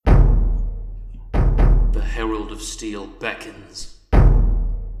Herald of Steel beckons.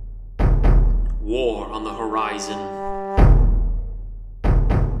 War on the horizon.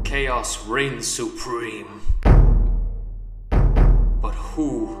 Chaos reigns supreme. But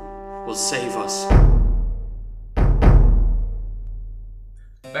who will save us?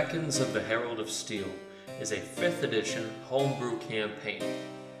 Beckons of the Herald of Steel is a 5th edition homebrew campaign.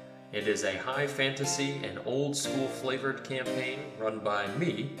 It is a high fantasy and old school flavored campaign run by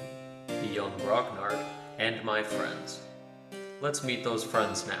me, the young Grognard, and my friends. Let's meet those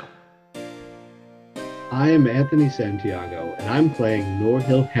friends now. I am Anthony Santiago, and I'm playing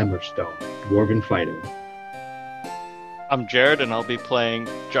Norhill Hammerstone, Dwarven Fighter. I'm Jared, and I'll be playing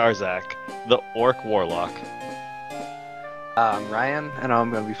Jarzak, the Orc Warlock. I'm Ryan, and I'm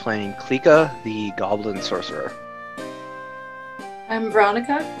going to be playing Klika, the Goblin Sorcerer. I'm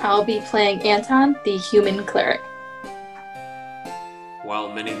Veronica. I'll be playing Anton, the Human Cleric.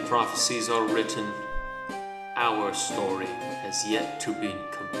 While many prophecies are written, our story has yet to be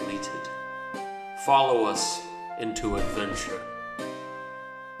completed. Follow us into adventure.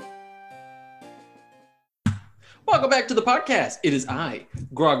 Welcome back to the podcast. It is I,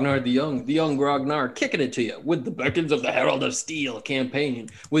 Grognard the young Grognard, kicking it to you with the Beckons of the Herald of Steel campaign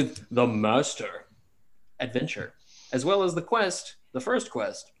with the Master adventure, as well as the first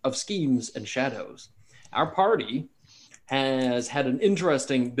quest of Schemes and Shadows. Our party has had an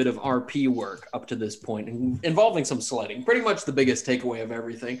interesting bit of RP work up to this point, involving some sledding. Pretty much the biggest takeaway of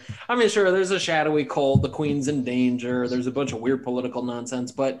everything. I mean, sure, there's a shadowy cult, the Queen's in danger, there's a bunch of weird political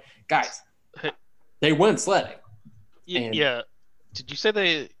nonsense, but guys, they went sledding. Yeah. Did you say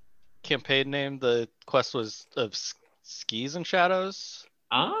the campaign name, the quest was of Skis and Shadows?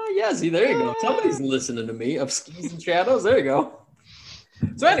 Yeah, see, there you go. Somebody's listening to me. Of Skis and Shadows, there you go.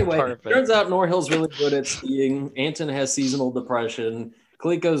 So anyway, Perfect. Turns out Norhill's really good at skiing. Anton has seasonal depression.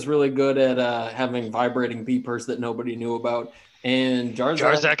 Klika's really good at having vibrating beepers that nobody knew about. And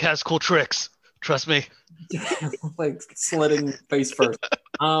Jarzak has cool tricks. Trust me. like sledding face first.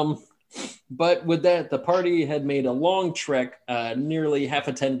 But with that, the party had made a long trek, nearly half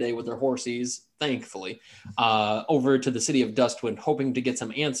a 10-day with their horses, thankfully, over to the city of Dustwind, hoping to get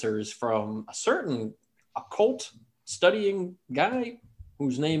some answers from a certain occult studying guy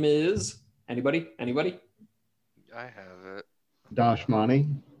whose name is... Anybody? I have it.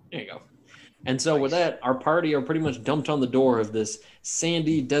 Dashmani. There you go. And so with that, our party are pretty much dumped on the door of this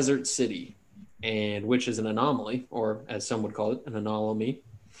sandy desert city, and which is an anomaly, or as some would call it, an anomaly,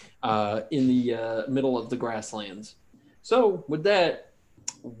 in the middle of the grasslands. So with that,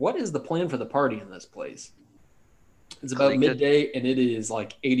 what is the plan for the party in this place? It's about midday, and it is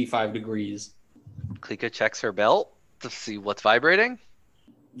like 85 degrees. Klika checks her belt to see what's vibrating.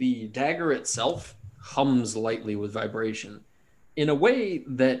 The dagger itself hums lightly with vibration in a way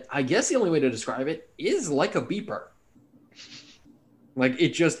that I guess the only way to describe it is like a beeper. Like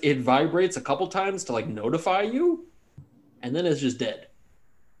it vibrates a couple times to like notify you, and then it's just dead.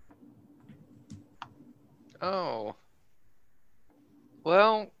 Oh.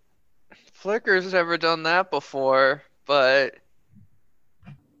 Well, Flicker's never done that before, but...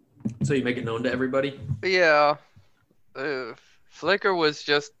 So you make it known to everybody? Yeah. Flicker was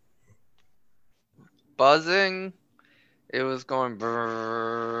just buzzing. It was going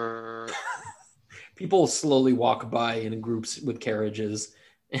brrrr. People slowly walk by in groups with carriages,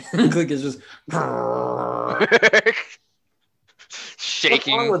 and Click is just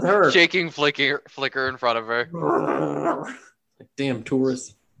shaking. What's wrong with her? Shaking Flicker in front of her. Damn tourists.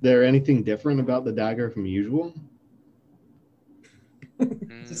 Is there anything different about the dagger from usual?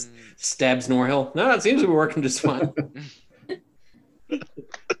 Just stabs Norhill. No, it seems to be working just fine.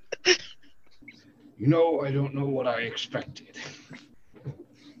 I don't know what I expected.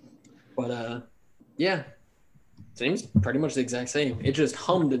 But, yeah. Seems pretty much the exact same. It just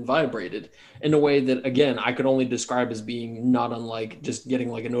hummed and vibrated in a way that, again, I could only describe as being not unlike just getting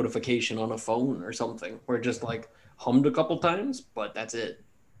like a notification on a phone or something, where it just like hummed a couple times, but that's it.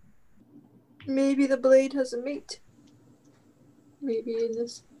 Maybe the blade has a mate. Maybe in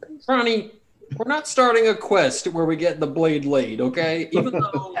this place. Ronnie, we're not starting a quest where we get the blade laid, okay? Even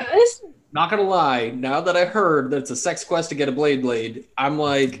though, not gonna lie, now that I heard that it's a sex quest to get a blade laid, I'm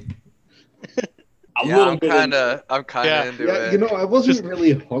like... I'm kind of into it. I wasn't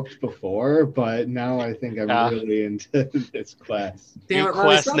really hooked before, but now I think I'm really into this class. Damn it,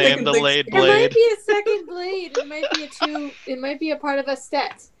 quest name the Blade It Blade. might be a second blade. It might be a part of a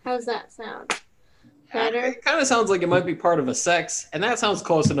set. How's that sound? Better? It kind of sounds like it might be part of a sex, and that sounds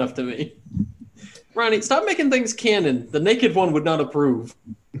close enough to me. Ronnie, stop making things canon. The naked one would not approve.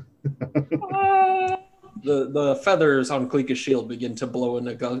 The feathers on Klika's shield begin to blow in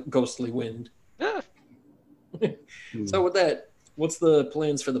a ghostly wind. So with that, what's the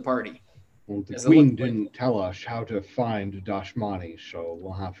plans for the party? Well, the Does it queen look like- didn't tell us how to find Dashmani, so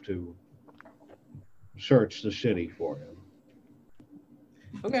we'll have to search the city for him.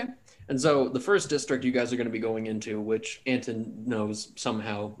 Okay. And so the first district you guys are going to be going into, which Anton knows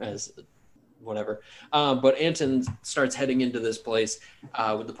somehow as whatever, but Anton starts heading into this place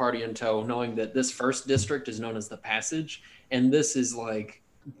with the party in tow, knowing that this first district is known as the Passage, and this is like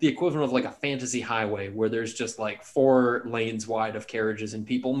the equivalent of like a fantasy highway where there's just like 4 lanes wide of carriages and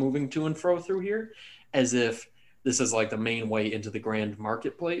people moving to and fro through here, as if this is like the main way into the grand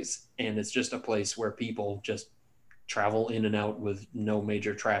marketplace, and it's just a place where people just travel in and out with no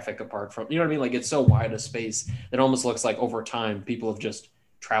major traffic apart from, you know what I mean? Like it's so wide a space that almost looks like over time people have just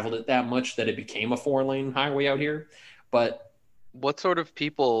traveled it that much that it became a 4-lane highway out here. But What sort of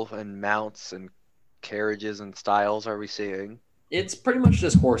people and mounts and carriages and styles are we seeing? it's pretty much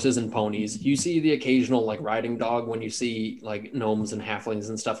just horses and ponies. You see the occasional like riding dog when you see like gnomes and halflings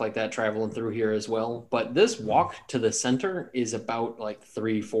and stuff like that traveling through here as well. But this walk to the center is about like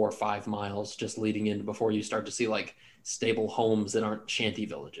 3, 4, 5 miles just leading in before you start to see like stable homes that aren't shanty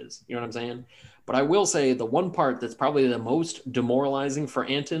villages. You know what I'm saying? But I will say the one part that's probably the most demoralizing for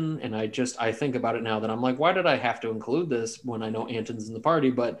Anton, and I think about it now that I'm like, why did I have to include this when I know Anton's in the party?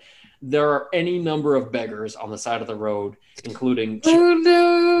 But there are any number of beggars on the side of the road, including Oh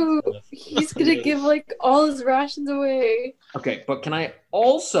no! He's gonna give like all his rations away. Okay, but can I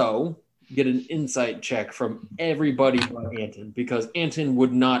also get an insight check from everybody but Anton? Because Anton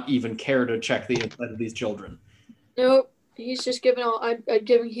would not even care to check the inside of these children. Nope. He's just giving all.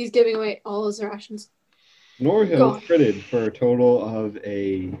 He's giving away all his rations. Norhill God. critted for a total of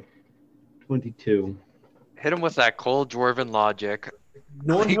a 22. Hit him with that cold dwarven logic.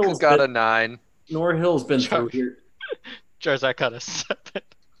 Norhill's Cleco got been, a 9. Norhill's been through here. Jarzak got a 7.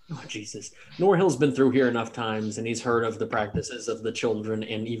 Oh, Jesus. Norhill's been through here enough times, and he's heard of the practices of the children,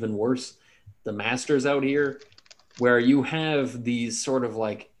 and even worse, the masters out here, where you have these sort of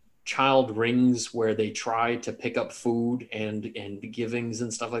like child rings where they try to pick up food and givings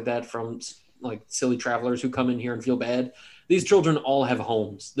and stuff like that from like silly travelers who come in here and feel bad. These children all have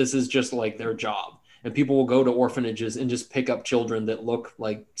homes. This is just like their job. And people will go to orphanages and just pick up children that look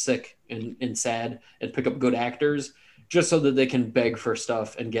like sick and sad and pick up good actors just so that they can beg for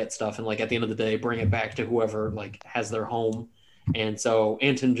stuff and get stuff. And like at the end of the day, bring it back to whoever like has their home. And so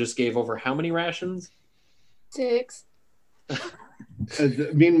Anton just gave over how many rations? 6.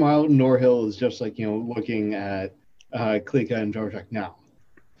 Meanwhile, Norhill is just like, looking at Klika and Georgiak now.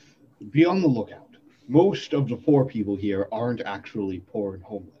 Be on the lookout. Most of the poor people here aren't actually poor and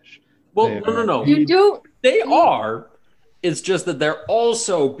homeless. Well, no. You don't. They are. It's just that they're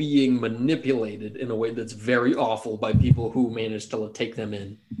also being manipulated in a way that's very awful by people who manage to take them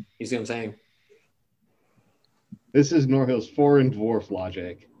in. You see what I'm saying? This is Norhill's foreign dwarf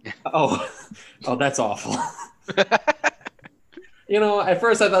logic. Oh, that's awful. At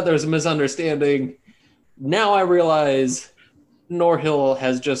first I thought there was a misunderstanding. Now I realize Norhill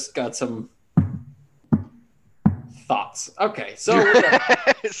has just got some thoughts. Okay, so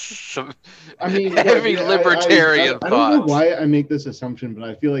Some I mean, heavy libertarian I don't know thoughts. why I make this assumption, but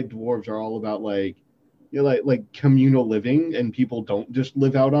I feel like dwarves are all about like communal living, and people don't just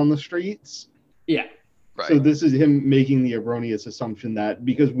live out on the streets. yeah. Right. So this is him making the erroneous assumption that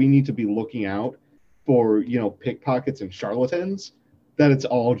because we need to be looking out for pickpockets and charlatans, that it's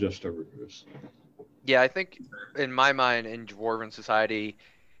all just a ruse. Yeah, I think in my mind, in dwarven society,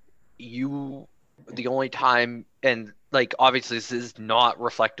 the only time, and like obviously this is not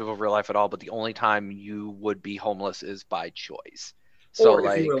reflective of real life at all, but the only time you would be homeless is by choice. So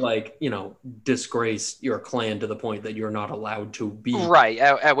Or if you were disgrace your clan to the point that you're not allowed to be right,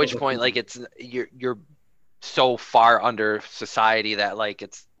 at which point like it's you're so far under society that like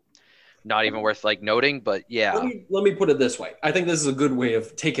it's not even worth like noting. But yeah, let me put it this way. I think this is a good way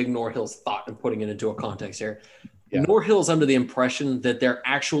of taking Norhill's thought and putting it into a context here. Yeah. Norhill's under the impression that their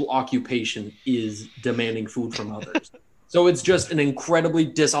actual occupation is demanding food from others. So it's just an incredibly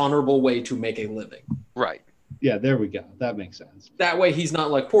dishonorable way to make a living. Right. Yeah, there we go. That makes sense. That way he's not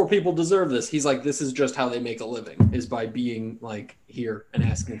like, poor people deserve this. He's like, this is just how they make a living, is by being like here and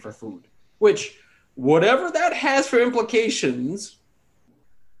asking for food. Which, whatever that has for implications.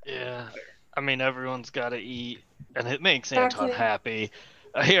 Yeah. I mean, everyone's got to eat, and it makes Exactly. Anton happy.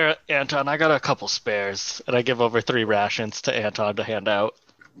 Here, Anton, I got a couple spares, and I give over 3 rations to Anton to hand out.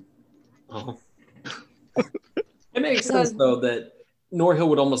 Oh. It makes sense, though, that Norhill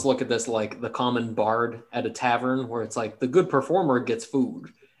would almost look at this like the common bard at a tavern, where it's like the good performer gets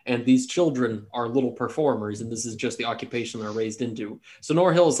food, and these children are little performers, and this is just the occupation they're raised into. So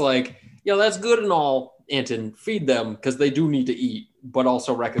Norhill's like, that's good and all, Anton, feed them because they do need to eat, but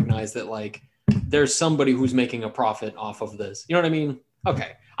also recognize that like there's somebody who's making a profit off of this. You know what I mean?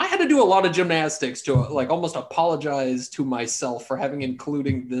 Okay. I had to do a lot of gymnastics to like almost apologize to myself for having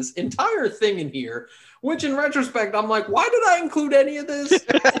including this entire thing in here, which in retrospect, I'm like, why did I include any of this?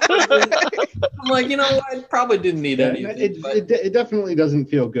 I'm like, you know, I probably didn't need any of it. It definitely doesn't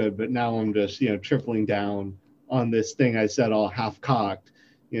feel good, but now I'm just, tripling down on this thing I said all half-cocked.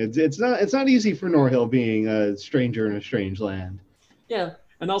 It's not easy for Norhill being a stranger in a strange land. Yeah,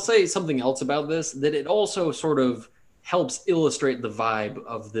 and I'll say something else about this, that it also sort of helps illustrate the vibe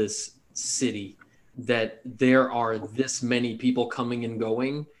of this city, that there are this many people coming and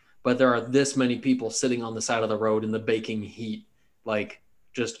going, but there are this many people sitting on the side of the road in the baking heat, like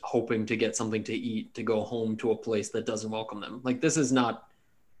just hoping to get something to eat, to go home to a place that doesn't welcome them. Like, this is not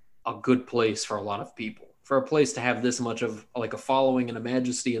a good place for a lot of people. For a place to have this much of like a following and a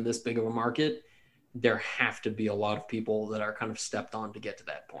majesty in this big of a market, there have to be a lot of people that are kind of stepped on to get to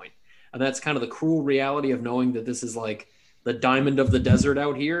that point. And that's kind of the cruel reality of knowing that this is like the diamond of the desert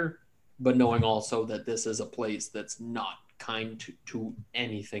out here, but knowing also that this is a place that's not kind to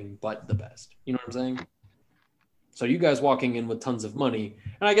anything but the best. You know what I'm saying? So you guys walking in with tons of money,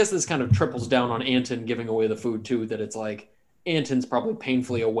 and I guess this kind of triples down on Anton giving away the food too, that it's like Anton's probably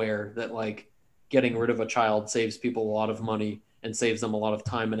painfully aware that like getting rid of a child saves people a lot of money and saves them a lot of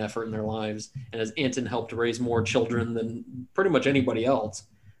time and effort in their lives. And as Anton helped raise more children than pretty much anybody else,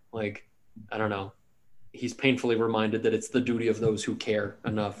 like, I don't know, he's painfully reminded that it's the duty of those who care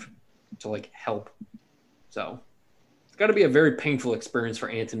enough to like help. So it's got to be a very painful experience for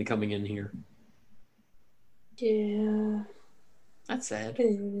Anton coming in here. Yeah. That's sad. It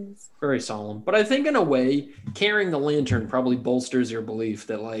is. Very solemn. But I think in a way, carrying the lantern probably bolsters your belief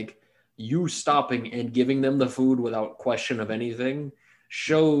that like you stopping and giving them the food without question of anything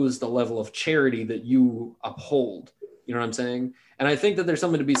shows the level of charity that you uphold. You know what I'm saying? And I think that there's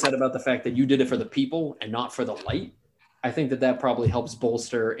something to be said about the fact that you did it for the people and not for the light. I think that probably helps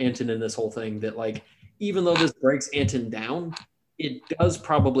bolster Anton in this whole thing, that like, even though this breaks Anton down, it does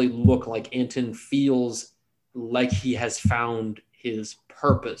probably look like Anton feels like he has found his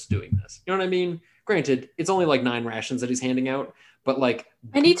purpose doing this. You know what I mean? Granted, it's only like 9 rations that he's handing out, but like,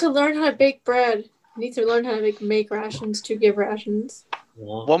 I need to learn how to bake bread. I need to learn how to make rations to give rations.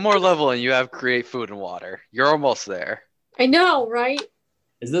 One more level and you have create food and water. You're almost there. I know, right?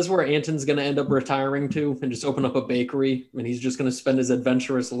 is this where Anton's going to end up retiring to and just open up a bakery, and he's just going to spend his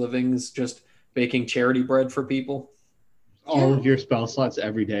adventurous livings just baking charity bread for people? All of your spell slots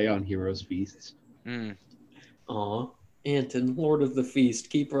every day on Heroes Feasts. Aw, Anton, Lord of the Feast,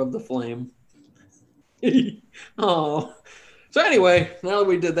 Keeper of the Flame. Oh. So anyway, now that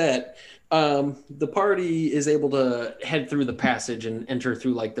we did that, the party is able to head through the passage and enter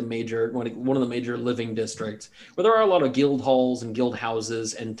through like the major one of the major living districts, where there are a lot of guild halls and guild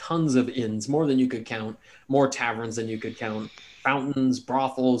houses and tons of inns, more than you could count, more taverns than you could count, fountains,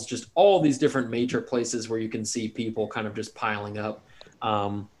 brothels, just all these different major places where you can see people kind of just piling up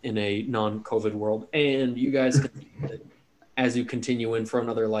in a non-COVID world. And you guys can, as you continue in for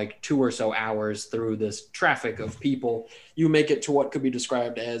another like 2 or so hours through this traffic of people, you make it to what could be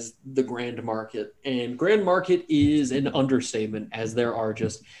described as the Grand Market. And Grand Market is an understatement, as there are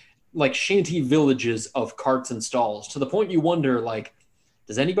just like shanty villages of carts and stalls, to the point you wonder, like,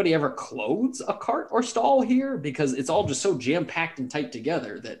 does anybody ever close a cart or stall here? Because it's all just so jam-packed and tight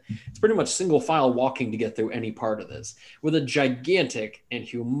together that it's pretty much single file walking to get through any part of this, with a gigantic and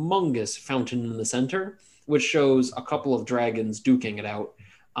humongous fountain in the center, which shows a couple of dragons duking it out.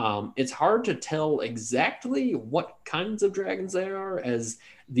 It's hard to tell exactly what kinds of dragons they are, as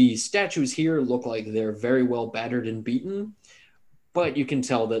the statues here look like they're very well battered and beaten, but you can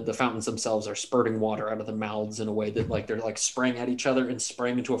tell that the fountains themselves are spurting water out of the mouths in a way that like they're like spraying at each other and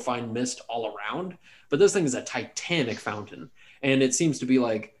spraying into a fine mist all around. But this thing is a titanic fountain, and it seems to be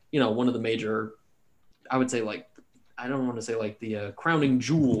like, you know, one of the major, I would say, like, I don't want to say like the crowning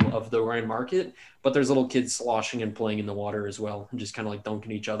jewel of the Grand Market, but there's little kids sloshing and playing in the water as well, and just kind of like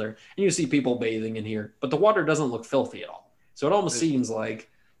dunking each other. And you see people bathing in here, but the water doesn't look filthy at all. So it almost seems like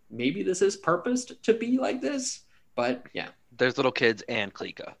maybe this is purposed to be like this, but yeah. There's little kids and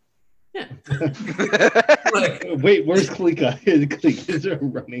Klika. Yeah. Like, wait, where's Klika? Klika's are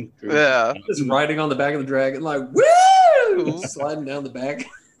running through. Yeah. Just riding on the back of the dragon, like, woo! Sliding down the back.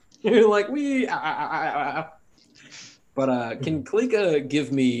 You're like, wee! But can Klika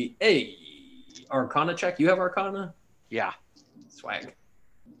give me a Arcana check? You have Arcana? Yeah. Swag.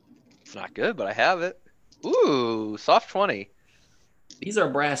 It's not good, but I have it. Ooh, soft 20. These are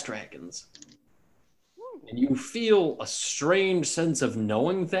brass dragons. And you feel a strange sense of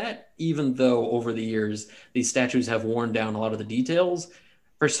knowing that, even though over the years these statues have worn down a lot of the details.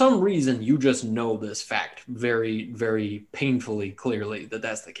 For some reason, you just know this fact very, very painfully clearly that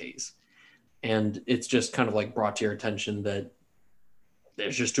that's the case. And it's just kind of like brought to your attention that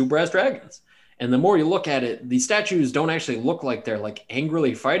there's just two brass dragons. And the more you look at it, these statues don't actually look like they're like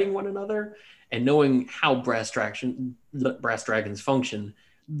angrily fighting one another. And knowing how the brass dragons function,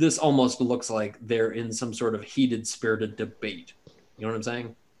 this almost looks like they're in some sort of heated, spirited debate. You know what I'm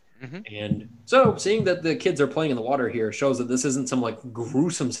saying? Mm-hmm. And so seeing that the kids are playing in the water here shows that this isn't some like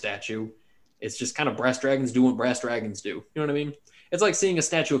gruesome statue. It's just kind of brass dragons do what brass dragons do. You know what I mean? It's like seeing a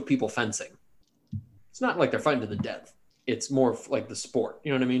statue of people fencing. It's not like they're fighting to the death. It's more like the sport.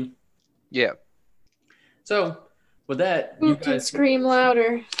 You know what I mean? Yeah. So with that, Who you can guys scream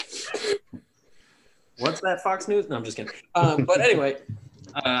louder? What's that, Fox News? No, I'm just kidding. But anyway,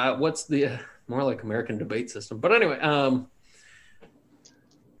 what's the more like American debate system? But anyway,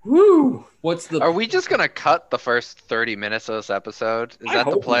 what's the? Are we just gonna cut the first 30 minutes of this episode? Is I that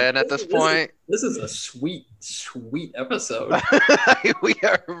the hope plan not. at this point? This is a sweet episode. We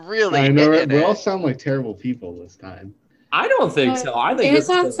are really. I know, right? hitting We all it. sound like terrible people this time. I don't think so. I think this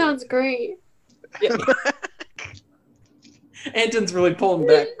Anton is sounds great. Yeah. Anton's really pulling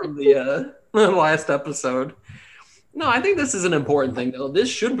back from the last episode. No, I think this is an important thing, though. This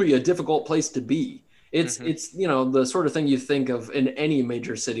should be a difficult place to be. It's the sort of thing you think of in any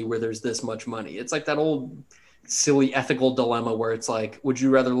major city where there's this much money. It's like that old silly ethical dilemma where it's like, would you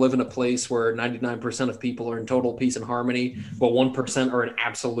rather live in a place where 99% of people are in total peace and harmony, but 1% are in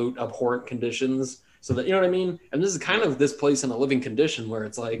absolute abhorrent conditions? So that, you know what I mean? And this is kind of this place in a living condition where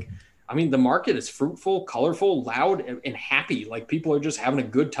it's like, I mean, the market is fruitful, colorful, loud, and happy. Like people are just having a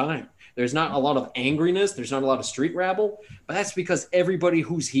good time. There's not a lot of angriness. There's not a lot of street rabble, but that's because everybody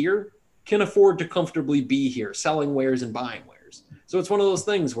who's here can afford to comfortably be here, selling wares and buying wares. So it's one of those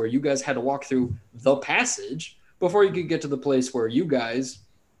things where you guys had to walk through the passage before you could get to the place where you guys,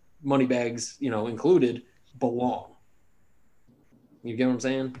 money bags, included, belong. You get what I'm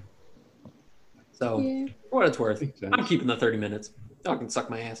saying? So for what it's worth, I'm keeping the 30 minutes. Y'all can suck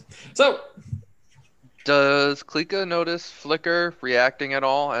my ass. So Does Klika notice Flicker reacting at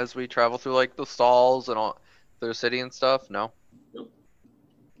all as we travel through like the stalls and all through the city and stuff? No.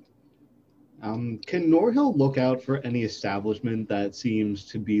 Can Norhill look out for any establishment that seems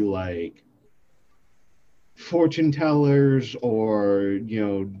to be like fortune tellers or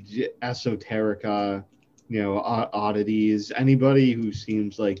esoterica, oddities? Anybody who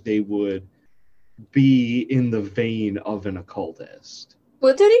seems like they would be in the vein of an occultist?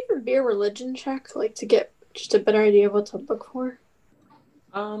 Would that even be a religion check, like to get just a better idea of what to look for?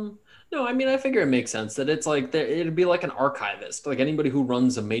 No, I mean, I figure it makes sense that it's like it'd be like an archivist, like anybody who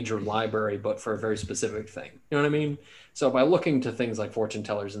runs a major library, but for a very specific thing. You know what I mean? So by looking to things like fortune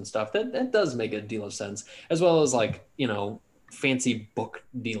tellers and stuff, that does make a deal of sense, as well as like, fancy book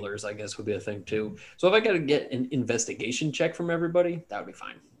dealers, I guess would be a thing too. So if I got to get an investigation check from everybody, that would be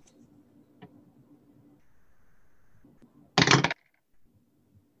fine.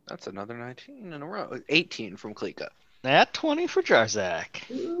 That's another 19 in a row. 18 from Klika. Nat 20 for Jarzak.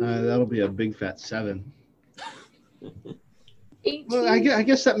 That'll be a big fat 7. 18. Well, I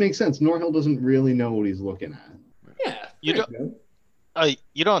guess that makes sense. Norhill doesn't really know what he's looking at. Yeah.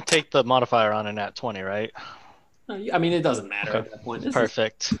 You don't take the modifier on a nat 20, right? I mean, it doesn't matter at that point.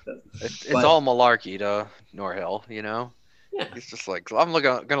 Perfect. It's all malarkey to Norhill, Yeah. It's just like, I'm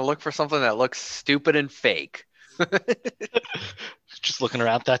gonna look for something that looks stupid and fake. Just looking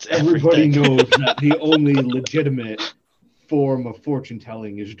around, that's Everybody everything. knows that the only legitimate form of fortune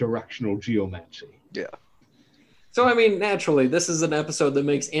telling is directional geomancy. Yeah. So, I mean, naturally, this is an episode that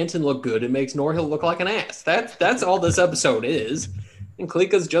makes Anton look good. It makes Norhill look like an ass. That's all this episode is. And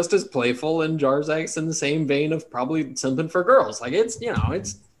Klika's just as playful, and Jarzak's in the same vein of probably simping for girls. Like, it's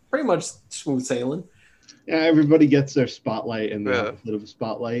pretty much smooth sailing. Yeah, everybody gets their spotlight and the opposite of a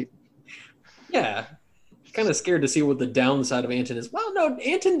spotlight. Yeah. Kind of scared to see what the downside of Anton is. Well, no,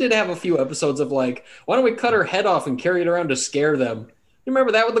 Anton did have a few episodes of like, why don't we cut her head off and carry it around to scare them? You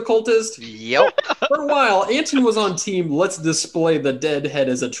remember that with the cultist? Yep. For a while, Anton was on team, let's display the dead head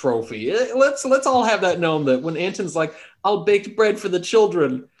as a trophy. Let's all have that known that when Anton's like, I'll bake bread for the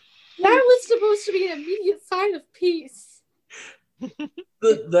children. That was supposed to be an immediate sign of peace.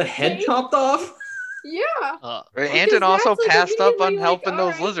 The head chopped off? Yeah. Anton also that's, like, passed up on immediately, like, helping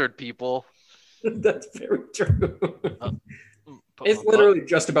those alright. lizard people. That's very true. It's literally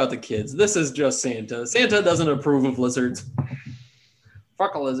just about the kids. This is just Santa. Santa doesn't approve of lizards.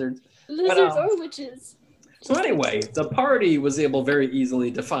 Fuck a lizard. Lizards or witches. So anyway, the party was able very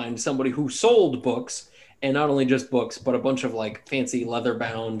easily to find somebody who sold books and not only just books, but a bunch of like fancy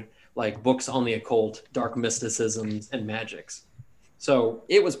leather-bound like books on the occult, dark mysticisms, and magics. So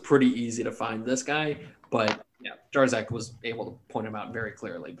it was pretty easy to find this guy, but yeah, Jarzak was able to point him out very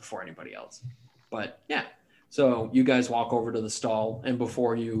clearly before anybody else. But yeah, so you guys walk over to the stall, and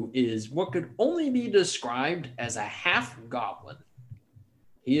before you is what could only be described as a half goblin.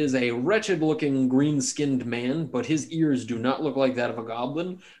 He is a wretched-looking green-skinned man, but his ears do not look like that of a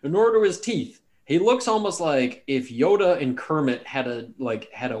goblin, nor do his teeth. He looks almost like if Yoda and Kermit had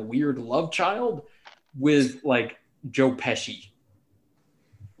a weird love child with like Joe Pesci.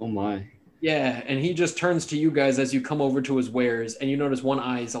 Oh my. Yeah, and he just turns to you guys as you come over to his wares, and you notice one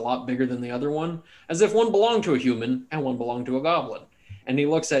eye is a lot bigger than the other one, as if one belonged to a human and one belonged to a goblin. And he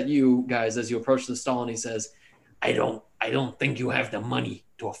looks at you guys as you approach the stall, and he says, I don't think you have the money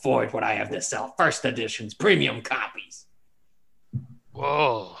to afford what I have to sell. First editions, premium copies.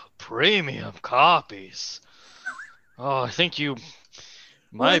 Whoa, premium copies. Oh, I think you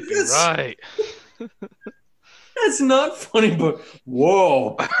might be right. That's not funny, but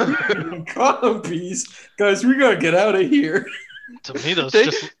whoa, premium copies. Guys, we gotta get out of here. To me, those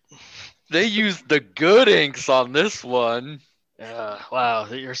They used the good inks on this one. Yeah, wow,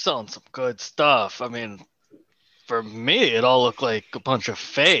 you're selling some good stuff. I mean, for me, it all looked like a bunch of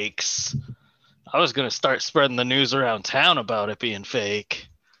fakes. I was going to start spreading the news around town about it being fake.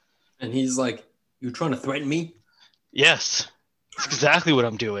 And he's like, you trying to threaten me? Yes, that's exactly what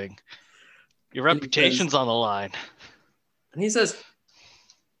I'm doing. Your reputation's on the line. And he says,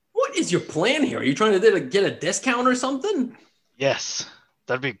 what is your plan here? Are you trying to get a discount or something? Yes,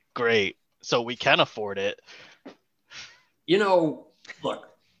 that'd be great. So we can afford it. You know, look,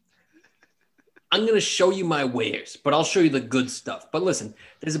 I'm going to show you my wares, but I'll show you the good stuff. But listen,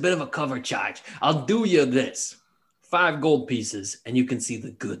 there's a bit of a cover charge. I'll do you this. 5 gold pieces, and you can see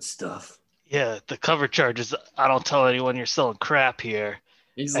the good stuff. Yeah, the cover charge is I don't tell anyone you're selling crap here.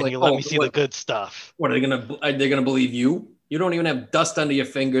 He's and like, you let me see the good stuff. What, are they gonna believe you? You don't even have dust under your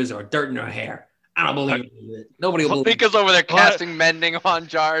fingers or dirt in your hair. I don't believe it. Nobody will believe Because over there casting mending on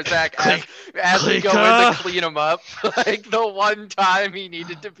Jarzak as we go in to clean him up. Like the one time he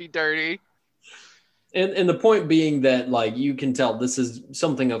needed to be dirty. And the point being that like you can tell this is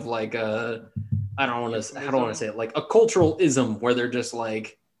something of like I don't want to say it, like a cultural ism where they're just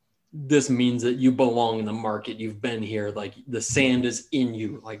like, this means that you belong in the market. You've been here. Like the sand is in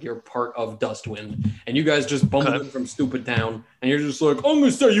you. Like you're part of Dustwind. And you guys just bumbled in from Stupid Town. And you're just like, I'm going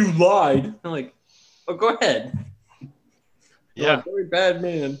to say you lied. I'm like, oh, go ahead. Yeah. Like, very bad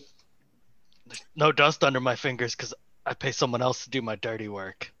man. No dust under my fingers because I pay someone else to do my dirty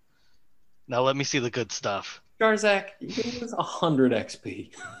work. Now let me see the good stuff. Jarzak, you can use 100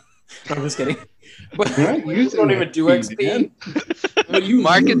 XP. I'm just kidding. But you don't even do XP. But you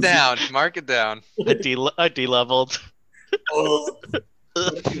Mark it down. Mark it down. I de-leveled.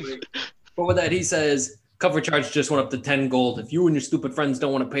 But with that, he says, cover charge just went up to 10 gold. If you and your stupid friends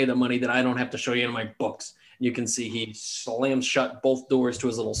don't want to pay the money, then I don't have to show you in my books. You can see he slams shut both doors to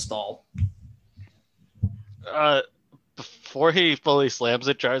his little stall. Before he fully slams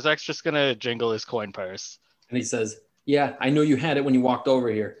it, Jarzak's just going to jingle his coin purse. And he says, yeah, I know you had it when you walked over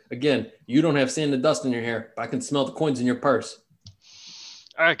here. Again, you don't have sand and dust in your hair, but I can smell the coins in your purse.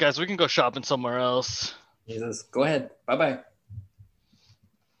 All right, guys, we can go shopping somewhere else. He says, go ahead. Bye-bye.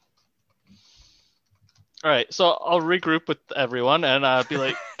 All right, so I'll regroup with everyone and be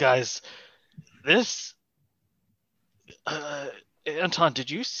like, guys, this... Anton,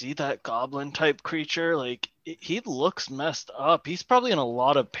 did you see that goblin-type creature? Like, he looks messed up. He's probably in a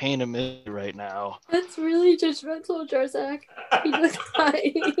lot of pain and misery right now. That's really judgmental, Jarzak. He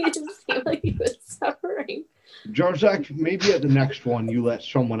didn't seem like he was suffering. Jarzak, maybe at the next one you let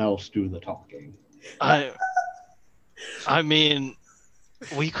someone else do the talking. I mean,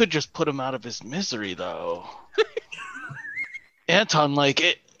 we could just put him out of his misery, though. Anton, like,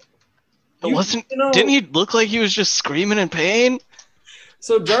 didn't he look like he was just screaming in pain?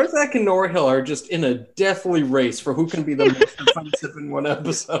 So Jarzak and Norhill are just in a deathly race for who can be the most offensive in one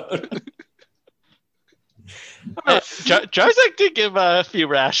episode. Jarzak did give a few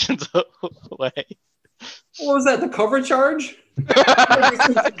rations away. What was that, the cover charge?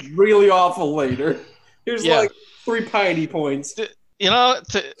 Really awful later. Here's like 3 piety points. You know,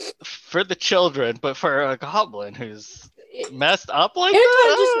 for the children, but for a goblin who's messed up like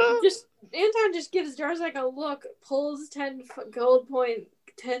that? Anton just gives Jarzak a look, pulls 10 gold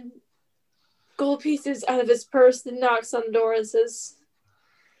pieces out of his purse, and knocks on the door and says,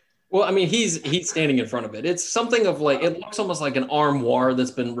 Well, I mean, he's standing in front of it. It's something of like it looks almost like an armoire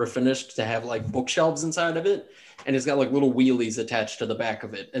that's been refinished to have like bookshelves inside of it, and it's got like little wheelies attached to the back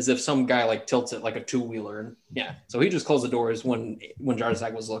of it, as if some guy like tilts it like a two-wheeler. And yeah, so he just closed the doors when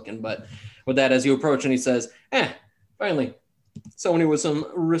Jarzak was looking. But with that, as you approach, and he says, finally, somebody with some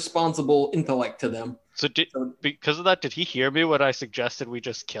responsible intellect to them. So because of that, did he hear me when I suggested we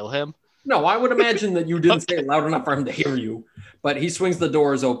just kill him? No, I would imagine that you didn't say it loud enough for him to hear you. But he swings the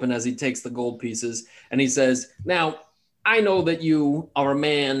doors open as he takes the gold pieces, and he says, now, I know that you are a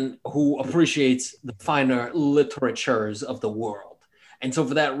man who appreciates the finer literatures of the world. And so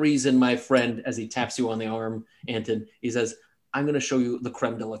for that reason, my friend, as he taps you on the arm, Anton, he says, I'm going to show you the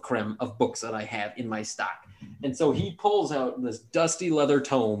creme de la creme of books that I have in my stock. And so he pulls out this dusty leather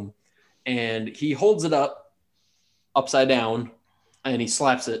tome, and he holds it up upside down, and he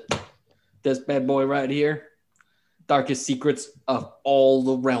slaps it. This bad boy right here, darkest secrets of all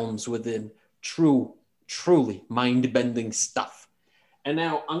the realms within. Truly mind-bending stuff. And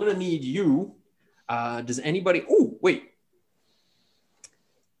now I'm going to need you. Does anybody... Oh, wait.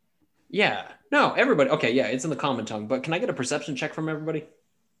 Yeah. No, everybody. Okay, yeah, it's in the common tongue. But can I get a perception check from everybody?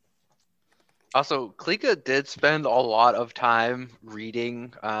 Also, Klika did spend a lot of time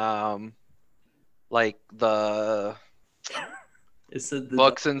reading, like the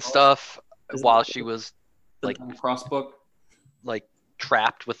books and stuff while she was like cross book, like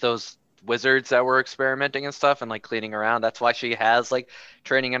trapped with those wizards that were experimenting and stuff and like cleaning around. That's why she has like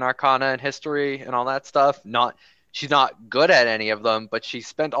training in Arcana and history and all that stuff. She's not good at any of them, but she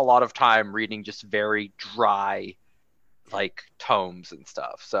spent a lot of time reading just very dry like tomes and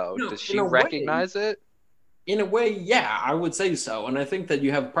stuff. So does she recognize it? In a way, yeah, I would say so. And I think that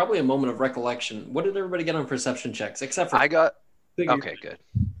you have probably a moment of recollection. What did everybody get on perception checks? Except for I got okay, good.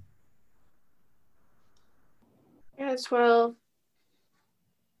 Yeah, 12.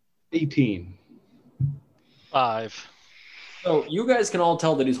 18. 5. So you guys can all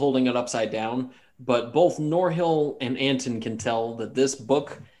tell that he's holding it upside down, but both Norhill and Anton can tell that this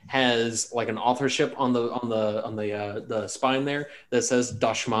book has like an authorship on the spine there that says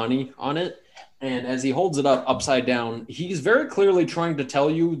Dashmani on it. And as he holds it up upside down, he's very clearly trying to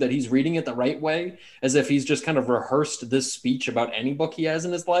tell you that he's reading it the right way, as if he's just kind of rehearsed this speech about any book he has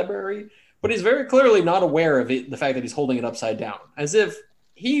in his library. But he's very clearly not aware of it, the fact that he's holding it upside down, as if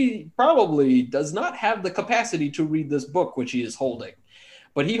he probably does not have the capacity to read this book, which he is holding.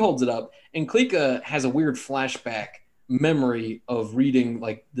 But he holds it up, and Klika has a weird flashback memory of reading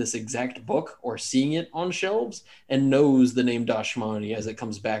like this exact book or seeing it on shelves, and knows the name Dashmani as it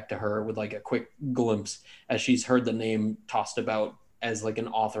comes back to her with like a quick glimpse as she's heard the name tossed about as like an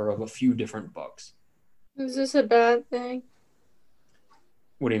author of a few different books. Is this a bad thing?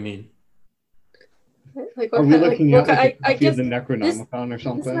 What do you mean? Like, Are we looking at like I guess the Necronomicon or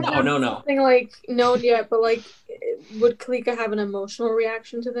something? No. Something like known yet, but like, would Klika have an emotional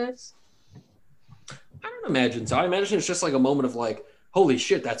reaction to this? I don't imagine so. I imagine it's just like a moment of like, holy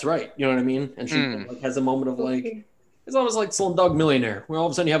shit, that's right. You know what I mean? And she like has a moment of like, it's almost like Slumdog Millionaire, where all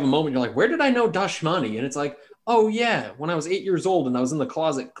of a sudden you have a moment, you're like, where did I know Dashmani? And it's like, oh yeah, when I was 8 years old and I was in the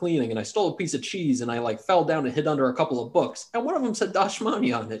closet cleaning and I stole a piece of cheese and I like fell down and hid under a couple of books. And one of them said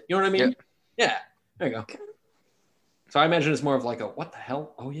Dashmani on it. You know what I mean? Yeah. There you go. So I imagine it's more of like a, what the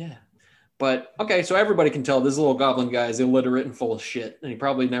hell? Oh yeah. But okay, so everybody can tell this little goblin guy is illiterate and full of shit. And he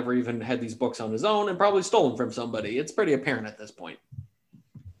probably never even had these books on his own and probably stole them from somebody. It's pretty apparent at this point.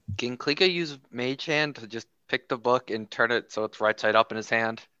 Can Klika use Mage Hand to just pick the book and turn it so it's right side up in his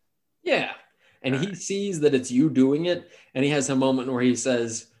hand? Yeah. And he sees that it's you doing it, and he has a moment where he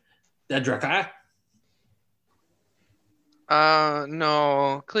says, Dedraka?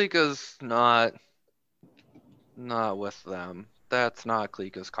 No, Klika's not with them. That's not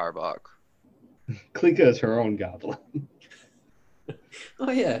Klika's Carbach. Klika is her own goblin. Oh,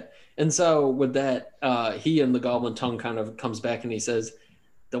 yeah. And so with that, he and the goblin tongue kind of comes back and he says,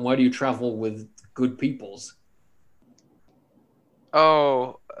 then why do you travel with good peoples?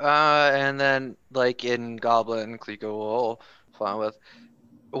 Oh, and then like in Goblin, Klika will fly with.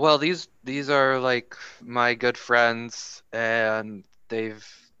 Well, these are like my good friends, and they're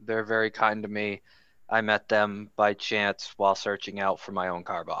very kind to me. I met them by chance while searching out for my own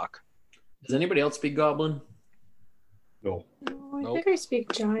Carbach. Does anybody else speak Goblin? No. No, I think I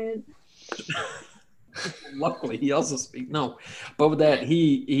speak giant. Luckily, he also speaks. No. But with that,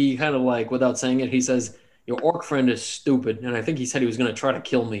 he kind of like, without saying it, he says, your orc friend is stupid, and I think he said he was going to try to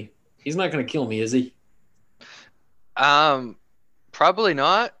kill me. He's not going to kill me, is he? Probably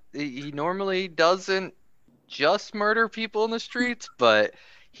not. He normally doesn't just murder people in the streets, but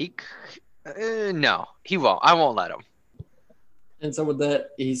no, he won't. I won't let him. And so with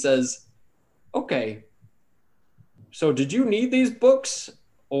that, he says, okay, so did you need these books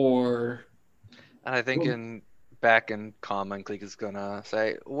or... And I think back in common, Cleek is gonna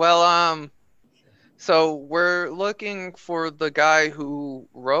say, well, so we're looking for the guy who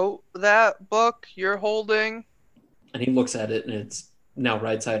wrote that book you're holding. And he looks at it and it's now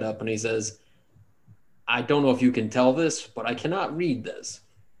right side up and he says, I don't know if you can tell this, but I cannot read this.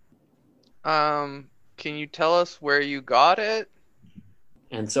 Can you tell us where you got it?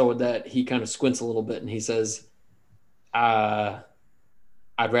 And so with that, he kind of squints a little bit and he says, I'd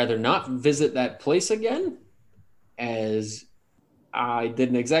rather not visit that place again, as I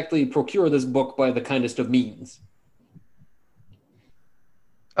didn't exactly procure this book by the kindest of means.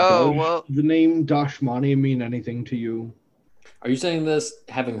 Oh, Does well, the name Dashmani mean anything to you? Are you saying this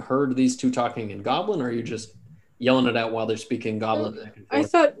having heard these two talking in Goblin, or are you just yelling it out while they're speaking Goblin back and I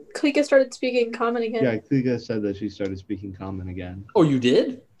forth? thought Klika started speaking common again. Yeah, Klika said that she started speaking common again. Oh, you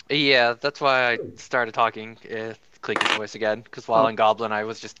did? yeah, that's why I started talking Cleek's voice again, because while Oh. in Goblin, I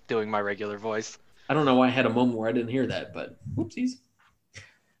was just doing my regular voice. I don't know why I had a moment where I didn't hear that, but whoopsies.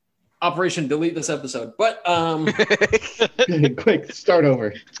 Operation delete this episode. But Quick, start over.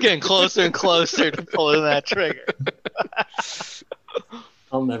 It's getting closer and closer to pulling that trigger.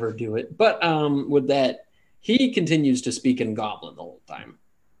 I'll never do it. But with that, he continues to speak in Goblin the whole time.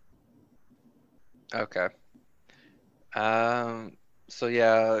 Okay. So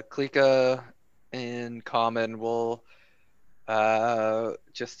yeah, Klika in common will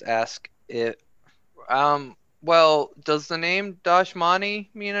just ask it. Well, does the name Dashmani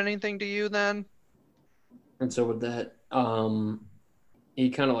mean anything to you then? And so with that, he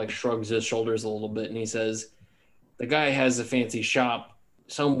kind of like shrugs his shoulders a little bit and he says, the guy has a fancy shop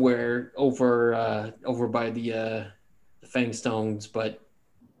somewhere over by the Fangstones, but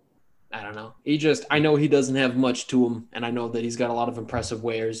I don't know. I know he doesn't have much to him, and I know that he's got a lot of impressive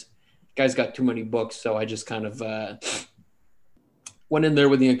wares. Guy's got too many books, so I just kind of went in there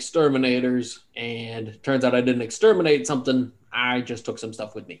with the exterminators, and turns out I didn't exterminate something. I just took some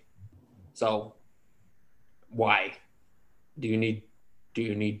stuff with me. So, why? Do you need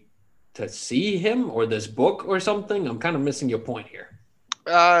to see him or this book or something? I'm kind of missing your point here.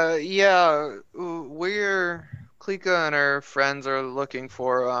 Yeah, Klika and her friends are looking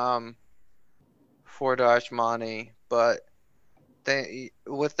for Dashmani, but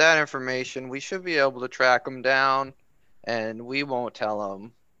with that information, we should be able to track him down, and we won't tell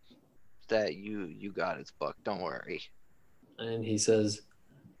him that you got his book. Don't worry. And he says,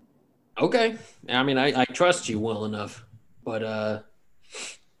 okay. I mean, I trust you well enough, but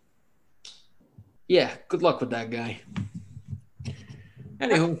yeah, good luck with that guy.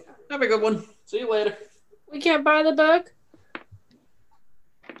 Anywho, have a good one. See you later. We can't buy the book?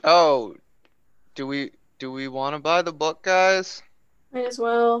 Oh, do we want to buy the book, guys? Might as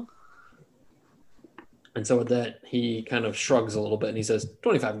well. And so with that, he kind of shrugs a little bit and he says,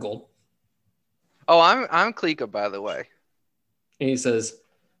 25 gold. Oh, I'm Klika, by the way. And he says,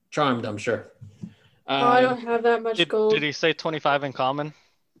 charmed, I'm sure. I don't have that much gold. Did he say 25 in common?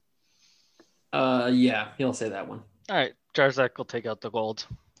 Yeah, he'll say that one. All right, Jarzak will take out the gold.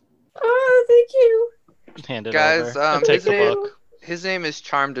 Oh, thank you. Hand it Guys, over. And take the book. His name is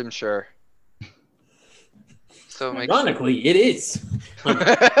Charmed, I'm sure. So make Ironically, it is.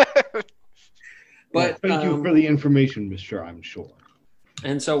 But Thank you for the information, Mr. I'm sure.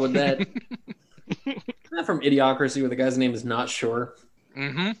 And so with that, not from Idiocracy, where the guy's name is not sure.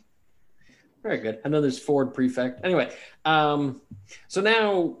 Mm-hmm. Very good. And then there's Ford Prefect. Anyway, so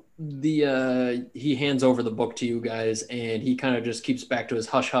now he hands over the book to you guys, and he kind of just keeps back to his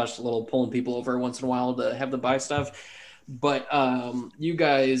hush-hush, little pulling people over once in a while to have them buy stuff. But you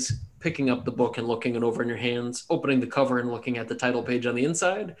guys picking up the book and looking it over in your hands, opening the cover and looking at the title page on the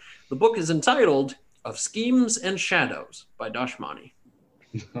inside. The book is entitled Of Schemes and Shadows by Dashmani.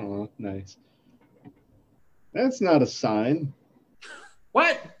 Oh, nice. That's not a sign.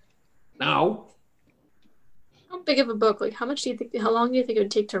 What? No. How big of a book? Like, how long do you think it would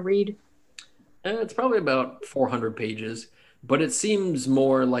take to read? It's probably about 400 pages, but it seems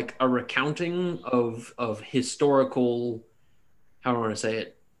more like a recounting of historical, how do I want to say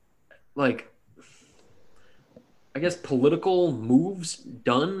it? Like, I guess political moves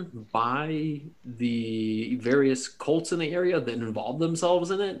done by the various cults in the area that involve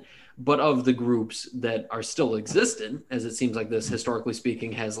themselves in it, but of the groups that are still existent, as it seems like this, historically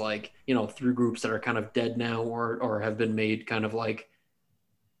speaking, has like, three groups that are kind of dead now or have been made kind of like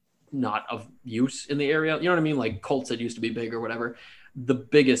not of use in the area. You know what I mean? Like cults that used to be big or whatever. The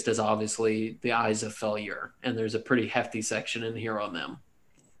biggest is obviously the Eyes of Failure, and there's a pretty hefty section in here on them.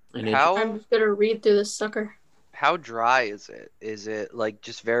 And I'm just gonna read through this sucker. how dry is it? Is it like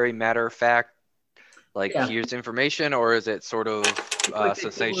just very matter of fact, like Yeah. here's information, or is it sort of like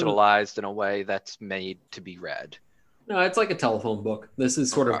sensationalized in a way that's made to be read? No, it's like a telephone book. This is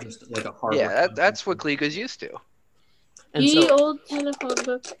sort of Okay. just like a hard. Yeah, that's what Klika's used to. And Ye so, old telephone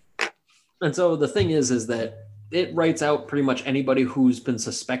book. and so the thing is that it writes out pretty much anybody who's been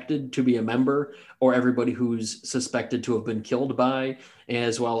suspected to be a member, or everybody who's suspected to have been killed by,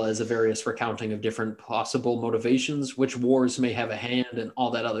 as well as a various recounting of different possible motivations, which wars may have a hand, and all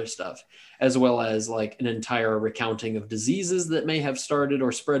that other stuff, as well as like an entire recounting of diseases that may have started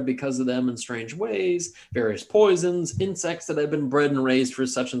or spread because of them in strange ways, various poisons, insects that have been bred and raised for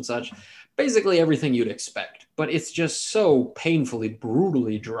such and such, basically everything you'd expect. But it's just so painfully,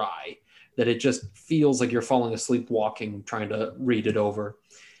 brutally dry that it just feels like you're falling asleep walking, trying to read it over.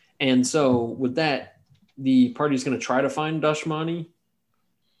 And so with that, the party's going to try to find Dashmani.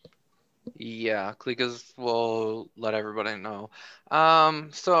 Yeah, Klika's will let everybody know.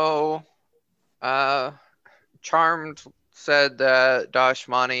 Charmed said that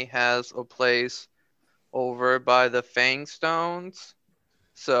Dashmani has a place over by the Fang Stones.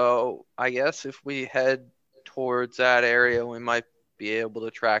 So I guess if we head towards that area, we might be able to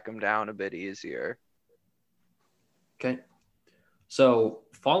track him down a bit easier. Okay. So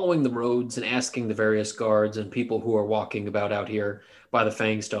following the roads and asking the various guards and people who are walking about out here by the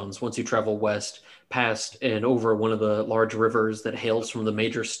Fang Stones, once you travel west past and over one of the large rivers that hails from the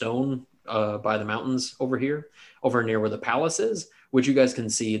major stone by the mountains over here, over near where the palace is, which you guys can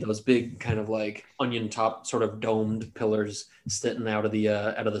see those big kind of like onion top sort of domed pillars sitting out of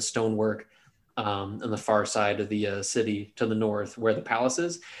the stonework on the far side of the city to the north where the palace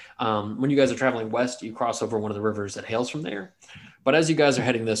is. When you guys are traveling west, you cross over one of the rivers that hails from there. But as you guys are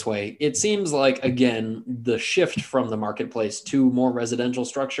heading this way, it seems like, again, the shift from the marketplace to more residential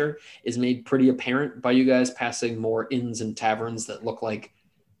structure is made pretty apparent by you guys passing more inns and taverns that look like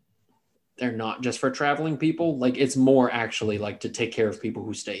they're not just for traveling people. Like it's more actually like to take care of people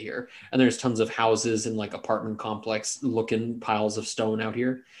who stay here. And there's tons of houses and like apartment complex looking piles of stone out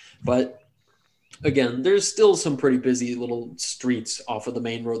here. But again, there's still some pretty busy little streets off of the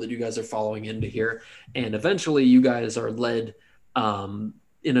main road that you guys are following into here. And eventually you guys are led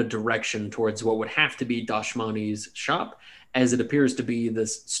in a direction towards what would have to be Dashmani's shop, as it appears to be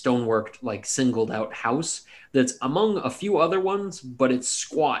this stoneworked, like singled out house that's among a few other ones, but it's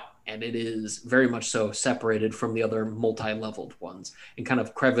squat and it is very much so separated from the other multi-leveled ones and kind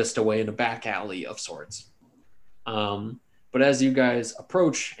of creviced away in a back alley of sorts. But as you guys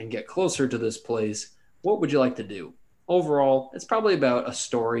approach and get closer to this place, what would you like to do? Overall, it's probably about a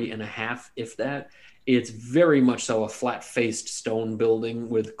story and a half, if that. It's very much so a flat-faced stone building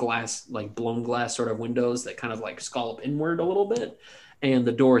with glass, like blown glass sort of windows that kind of like scallop inward a little bit. And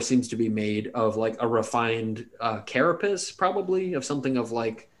the door seems to be made of like a refined carapace, probably of something of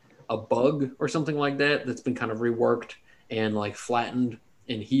like a bug or something like that that's been kind of reworked and like flattened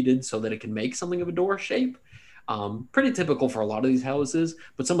and heated so that it can make something of a door shape. Pretty typical for a lot of these houses,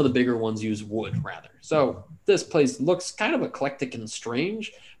 but some of the bigger ones use wood rather. So this place looks kind of eclectic and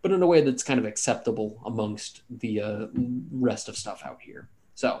strange, but in a way that's kind of acceptable amongst the rest of stuff out here.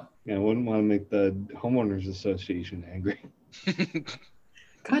 So yeah, I wouldn't want to make the homeowners association angry.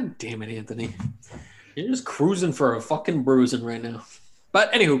 God damn it, Anthony. You're just cruising for a fucking bruising right now.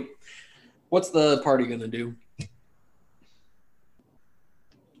 But anywho, what's the party gonna do?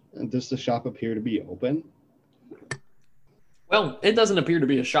 Does the shop appear to be open? Well, it doesn't appear to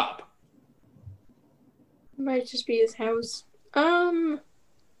be a shop. Might just be his house. I'll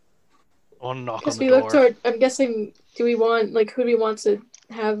knock on Because the we door. look toward. I'm guessing. Do we want who do we want to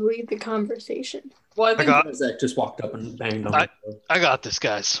have lead the conversation? Well, I think got- Zach just walked up and banged on the door. I got this,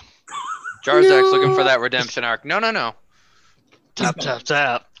 guys. Jarzak's looking for No. that redemption arc. No. Tap, tap,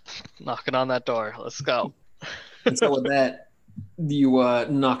 tap. Knocking on that door. Let's go. And so with that, you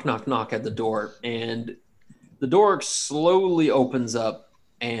knock, knock, knock at the door, and the door slowly opens up,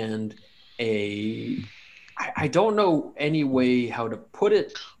 and I don't know any way how to put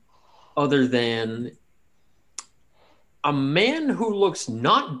it other than a man who looks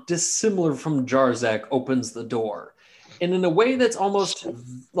not dissimilar from Jarzak opens the door. And in a way that's almost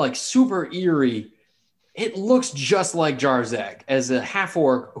like super eerie, it looks just like Jarzak as a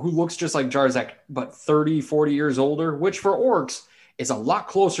half-orc who looks just like Jarzak, but 30, 40 years older, which for orcs is a lot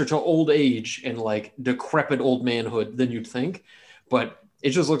closer to old age and like decrepit old manhood than you'd think. But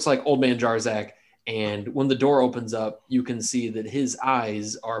it just looks like old man Jarzak. And when the door opens up, you can see that his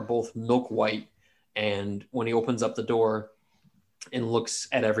eyes are both milk white. And when he opens up the door and looks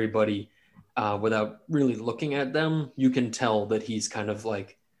at everybody without really looking at them, you can tell that he's kind of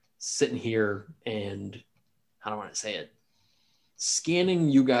like sitting here and how do I want to say it? Scanning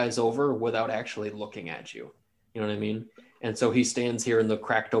you guys over without actually looking at you. You know what I mean? And so he stands here in the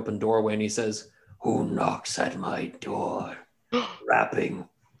cracked open doorway and he says, "Who knocks at my door? Rapping.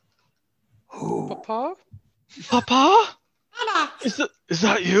 Who?" Papa? Papa? Is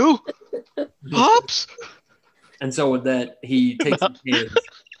that you? Pops? And so with that, he takes his hands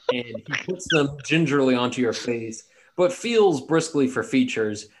and he puts them gingerly onto your face, but feels briskly for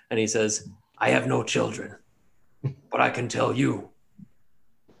features. And he says, "I have no children, but I can tell you.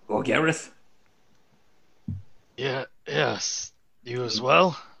 Or Gareth?" Yeah, yes. You as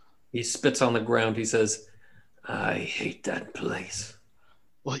well? He spits on the ground. He says, "I hate that place."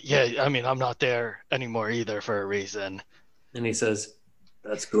 Well, yeah, I mean, I'm not there anymore either for a reason. And he says,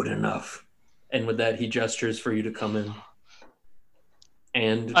 "That's good enough." And with that, he gestures for you to come in.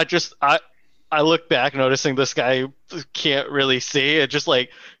 And I look back, noticing this guy can't really see, and just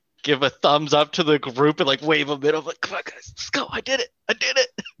like give a thumbs up to the group and like wave a bit of like, "Come on, guys, let's go! I did it!"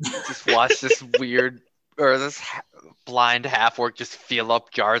 Just watch this weird or this blind half orc just feel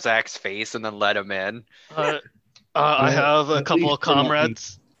up Jarzak's face and then let him in. I have a At couple least of we're not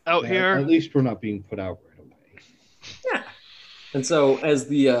comrades out here. At least we're not being put out right away. yeah. And so as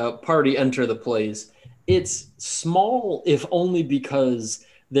the party enter the place, it's small, if only because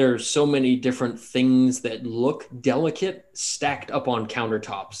there's so many different things that look delicate stacked up on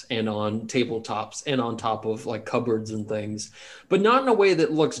countertops and on tabletops and on top of like cupboards and things, but not in a way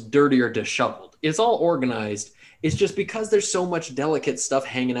that looks dirty or disheveled. It's all organized. It's just because there's so much delicate stuff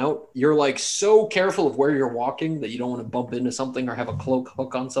hanging out, you're like so careful of where you're walking that you don't want to bump into something or have a cloak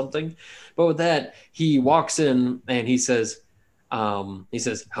hook on something. But with that, he walks in and he says,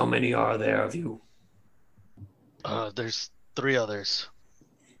 "How many are there of you?" There's 3 others.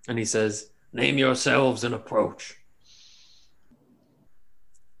 And he says, "Name yourselves and approach."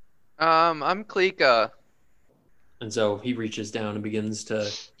 I'm Klika. And so he reaches down and begins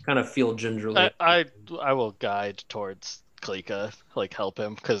to kind of feel gingerly. I will guide towards Klika, like help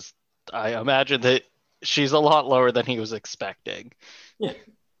him, because I imagine that she's a lot lower than he was expecting. Yeah,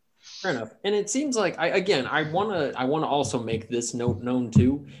 fair enough. And it seems like I want to also make this note known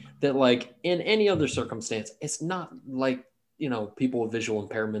too, that like in any other circumstance, it's not like, people with visual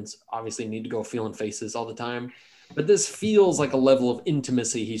impairments obviously need to go feeling faces all the time. But this feels like a level of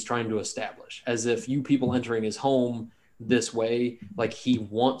intimacy he's trying to establish, as if you people entering his home this way, like he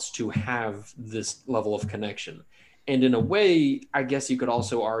wants to have this level of connection. And in a way, I guess you could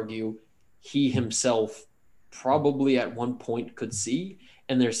also argue he himself probably at one point could see,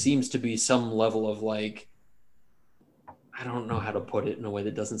 and there seems to be some level of like, I don't know how to put it in a way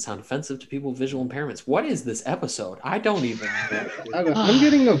that doesn't sound offensive to people with visual impairments. What is this episode? I don't even know. I'm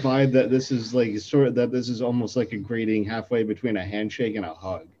getting a vibe that this is like this is almost like a grading halfway between a handshake and a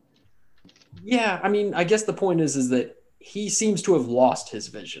hug. Yeah, I mean, I guess the point is that he seems to have lost his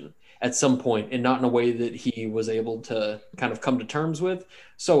vision at some point, and not in a way that he was able to kind of come to terms with.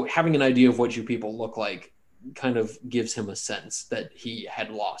 So having an idea of what you people look like kind of gives him a sense that he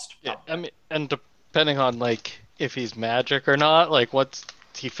had lost. Yeah, I mean, and depending on like if he's magic or not, like once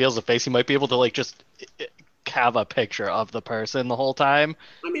he feels the face, he might be able to like just have a picture of the person the whole time.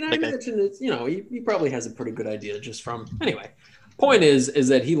 I mean, I imagine it's, he probably has a pretty good idea just from, anyway. Point is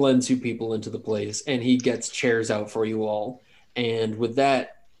that he lends you people into the place and he gets chairs out for you all. And with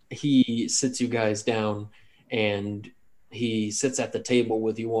that, he sits you guys down and he sits at the table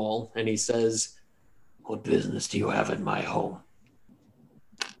with you all and he says, "What business do you have in my home?"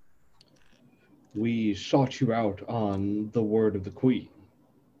 "We sought you out on the word of the Queen."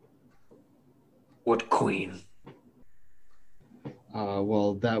 "What Queen?"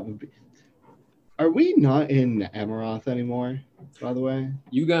 Well, that would be... Are we not in Amaroth anymore, by the way?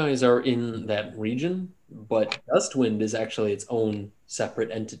 You guys are in that region, but Dustwind is actually its own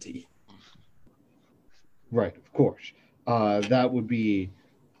separate entity. Right, of course. That would be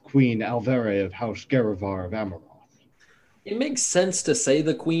Queen Alvera of House Garavar of Amaroth. It makes sense to say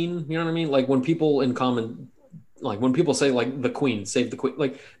the Queen, you know what I mean? Like when people in common, like when people say like the Queen, save the Queen,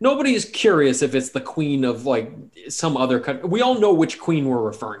 like nobody is curious if it's the Queen of like some other country. We all know which Queen we're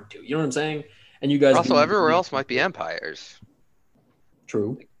referring to, you know what I'm saying? And you guys Also, everywhere else might be empires.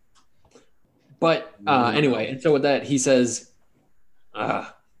 True. But anyway, and so with that, he says,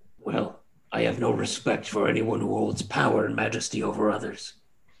 "Well, I have no respect for anyone who holds power and majesty over others."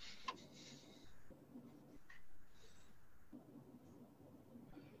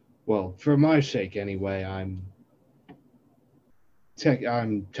 Well, for my sake anyway, I'm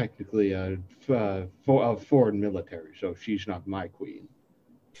technically a foreign military, so she's not my queen.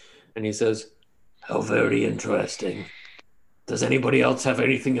 And he says, "How very interesting. Does anybody else have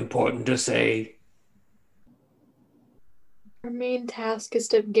anything important to say?" Our main task is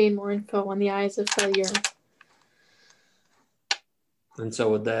to gain more info on the eyes of failure. And so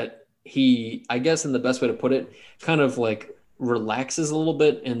with that, he, I guess in the best way to put it, kind of like relaxes a little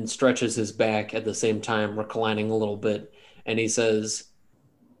bit and stretches his back at the same time, reclining a little bit. And he says,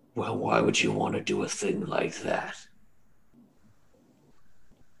 well, why would you want to do a thing like that?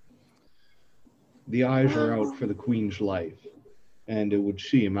 The eyes are out for the Queen's life, and it would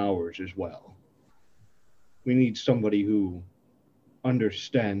seem ours as well. We need somebody who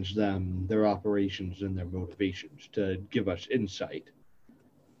understands them, their operations, and their motivations to give us insight.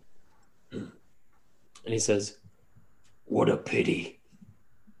 And he says, what a pity.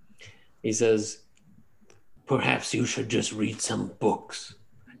 He says, perhaps you should just read some books,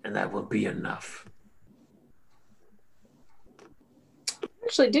 and that will be enough. I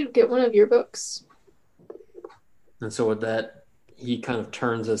actually did get one of your books. And so with that, he kind of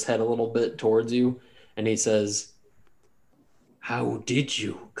turns his head a little bit towards you, and he says, how did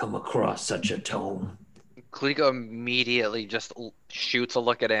you come across such a tome? Klico immediately just shoots a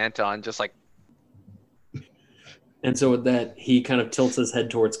look at Anton, just like, And so with that, he kind of tilts his head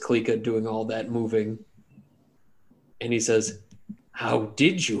towards Klika, doing all that moving. And he says, how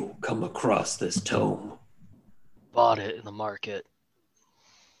did you come across this tome? Bought it in the market.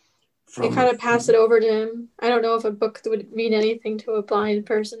 I kind of pass it over to him. I don't know if a book would mean anything to a blind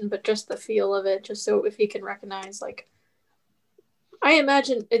person, but just the feel of it, just so if he can recognize, like, I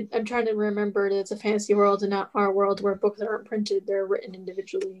imagine, I'm trying to remember that it's a fantasy world and not our world where books aren't printed, they're written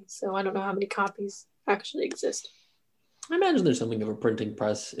individually. So I don't know how many copies actually exist. I imagine there's something of a printing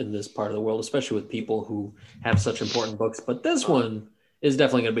press in this part of the world, especially with people who have such important books. But this one is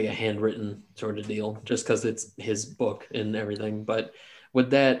definitely going to be a handwritten sort of deal, just because it's his book and everything. But with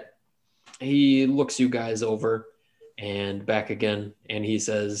that, he looks you guys over and back again, and he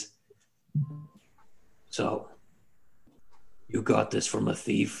says, so you got this from a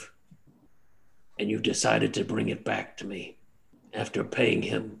thief, and you decided to bring it back to me after paying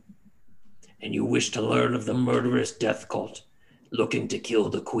him, and you wish to learn of the murderous death cult looking to kill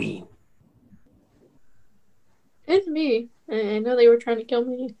the queen. It's me. I know they were trying to kill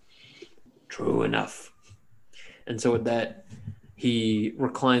me. True enough. And so with that, he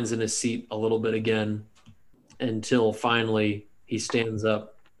reclines in his seat a little bit again until finally he stands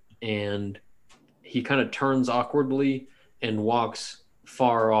up and he kind of turns awkwardly and walks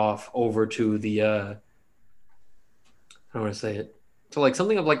far off over to the, how do I want to say it? So like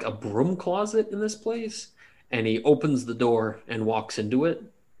something of like a broom closet in this place. And he opens the door and walks into it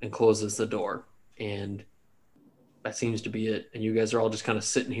and closes the door. And that seems to be it. And you guys are all just kind of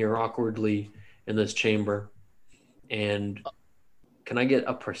sitting here awkwardly in this chamber. And can I get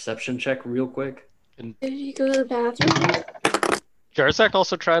a perception check real quick? Did you go to the bathroom? Jarzak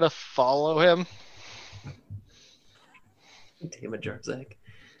also try to follow him. Damn it, Jarzak.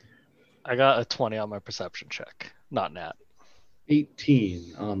 I got a 20 on my perception check. Not nat.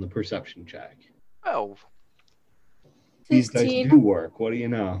 18 on the perception check. oh, These dice 15. do work. What do you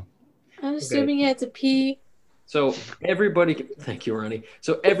know? I'm assuming you had to pee. So everybody can, thank you, Ronnie.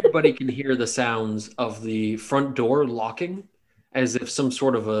 So everybody can hear the sounds of the front door locking, as if some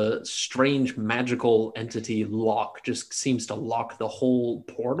sort of a strange magical entity lock just seems to lock the whole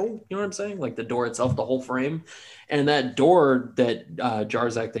portal. You know what I'm saying? Like the door itself, the whole frame. And that door that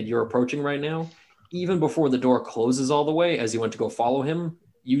Jarzak that you're approaching right now, even before the door closes all the way, as you went to go follow him,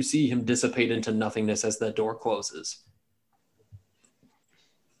 you see him dissipate into nothingness as that door closes.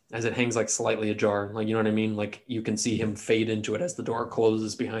 As it hangs like slightly ajar, like, you know what I mean? Like you can see him fade into it as the door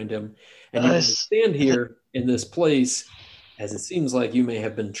closes behind him. And you can stand here in this place as it seems like you may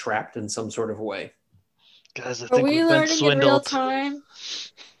have been trapped in some sort of way. Guys, I Are think we we've been learning in real swindled. time?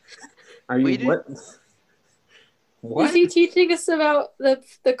 Are you We did- what? What? Is he teaching us about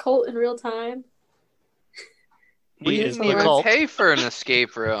the cult in real time? we He is didn't the even cult. pay for an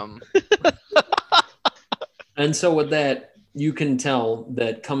escape room. And so with that, you can tell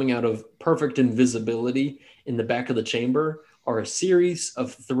that coming out of perfect invisibility in the back of the chamber are a series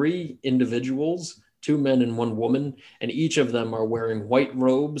of 3 individuals, 2 men and 1 woman, and each of them are wearing white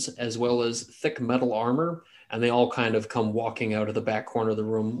robes as well as thick metal armor, and they all kind of come walking out of the back corner of the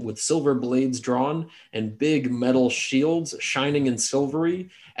room with silver blades drawn and big metal shields shining in silvery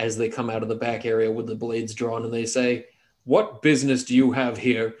as they come out of the back area with the blades drawn, and they say, "What business do you have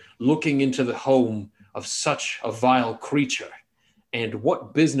here looking into the home of such a vile creature? And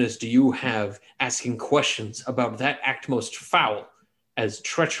what business do you have asking questions about that act most foul as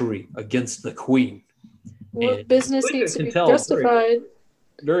treachery against the queen?" What And business Klika needs to can be tell justified?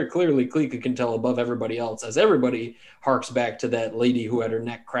 very clearly, Klika can tell above everybody else, as everybody harks back to that lady who had her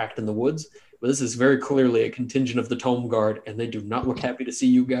neck cracked in the woods. but this is very clearly a contingent of the Tome Guard, and they do not look happy to see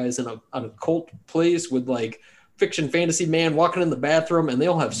you guys in an occult place with like fiction fantasy man walking in the bathroom, and they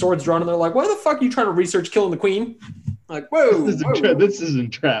all have swords drawn, and they're like, "Why the fuck are you trying to research killing the queen?" Like, whoa, this is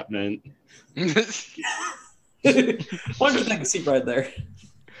entrapment. Why don't you take a seat right there?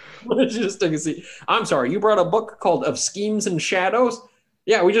 Why don't you just take a seat? I'm sorry, you brought a book called Of Schemes and Shadows?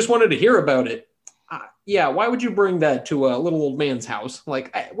 Yeah, we just wanted to hear about it. Yeah, why would you bring that to a little old man's house?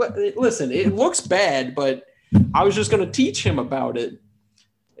 Like, listen, it looks bad, but I was just going to teach him about it.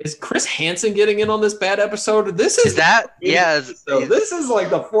 Is Chris Hansen getting in on this bad episode? This is that? Yeah. This is like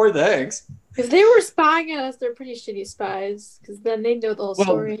the fourth X. If they were spying on us, they're pretty shitty spies, because then they know the whole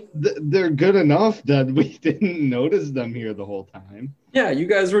story. They're good enough that we didn't notice them here the whole time. Yeah, you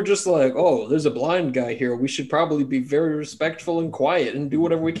guys were just like, oh, there's a blind guy here. We should probably be very respectful and quiet and do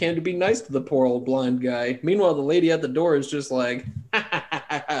whatever we can to be nice to the poor old blind guy. Meanwhile, the lady at the door is just like,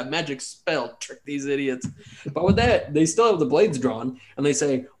 magic spell, trick these idiots. But with that, they still have the blades drawn, and they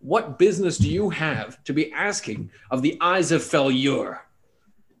say, what business do you have to be asking of the eyes of Failure?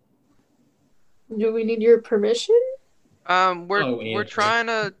 Do we need your permission? We're trying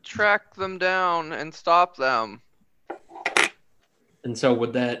to track them down and stop them. And so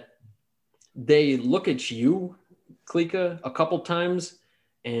with that, they look at you, Klika, a couple times,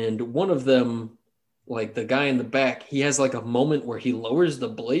 and one of them, like the guy in the back, he has like a moment where he lowers the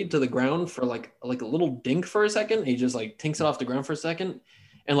blade to the ground for like a little dink for a second. He just like tinks it off the ground for a second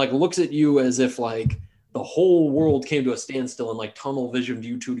and like looks at you as if like the whole world came to a standstill and like tunnel visioned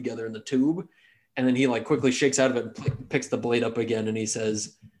you two together in the tube. And then he like quickly shakes out of it and picks the blade up again. And he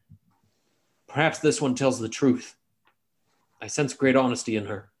says, perhaps this one tells the truth. I sense great honesty in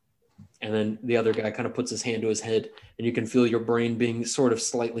her. And then the other guy kind of puts his hand to his head and you can feel your brain being sort of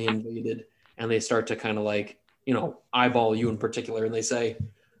slightly invaded. And they start to kind of like, you know, eyeball you in particular. And they say,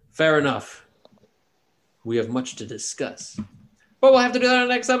 fair enough. We have much to discuss. But we'll have to do that in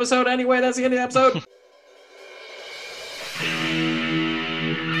the next episode anyway. That's the end of the episode.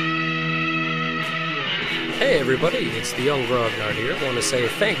 Hey everybody, it's the Young Grognard here. I want to say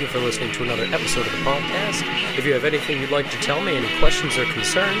thank you for listening to another episode of the podcast. If you have anything you'd like to tell me, any questions or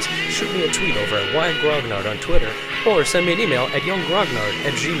concerns, shoot me a tweet over at YGrognard on Twitter, or send me an email at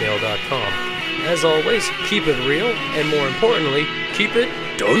younggrognard@gmail.com. As always, keep it real, and more importantly, keep it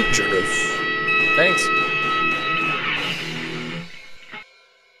dungeness. Thanks.